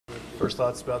First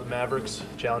thoughts about the Mavericks,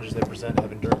 challenges they present,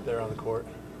 having Dirk there on the court?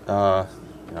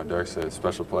 Dirk's a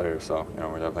special player, so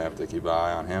we definitely have to keep an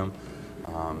eye on him.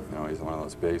 He's one of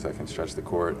those bigs that can stretch the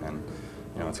court, and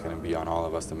it's going to be on all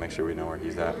of us to make sure we know where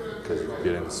he's at, because you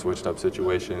get in a switched-up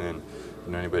situation, and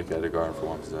anybody can guard him for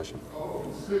one possession.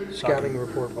 Scouting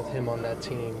report with him on that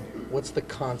team. What's the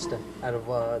constant out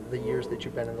of the years that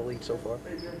you've been in the league so far?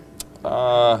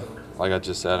 Like I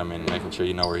just said, making sure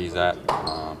you know where he's at.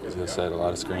 As I said, a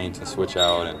lot of screens and switch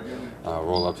out and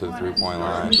roll up to the three-point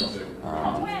line.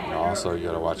 Also, you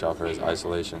got to watch out for his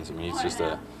isolations.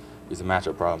 He's a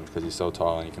matchup problem because he's so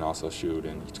tall and he can also shoot,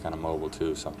 and he's kind of mobile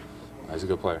too. So he's a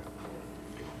good player.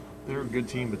 They're a good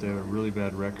team, but they have a really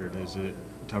bad record. Is it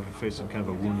tough to face some kind of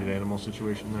a wounded animal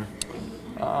situation there?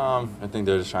 I think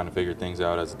they're just trying to figure things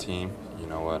out as a team. You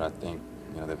know what? I think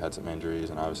they've had some injuries,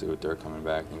 and obviously with Dirk coming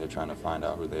back, I think they're trying to find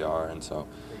out who they are. And so,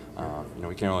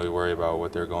 we can't really worry about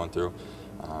what they're going through.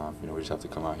 We just have to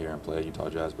come out here and play Utah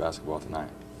Jazz basketball tonight.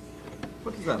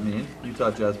 What does that mean,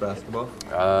 Utah Jazz basketball?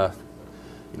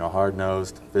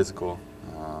 Hard-nosed, physical,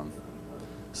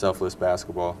 selfless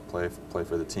basketball. Play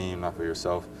for the team, not for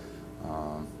yourself.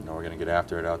 We're going to get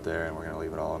after it out there, and we're going to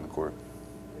leave it all on the court.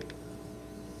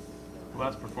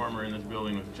 Last performer in this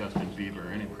building was Justin Bieber.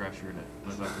 Any pressure to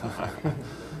live up to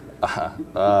the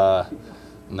hype?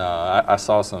 No, I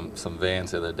saw some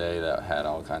vans the other day that had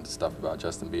all kinds of stuff about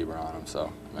Justin Bieber on them,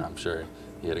 so I'm sure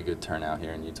he had a good turnout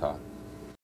here in Utah.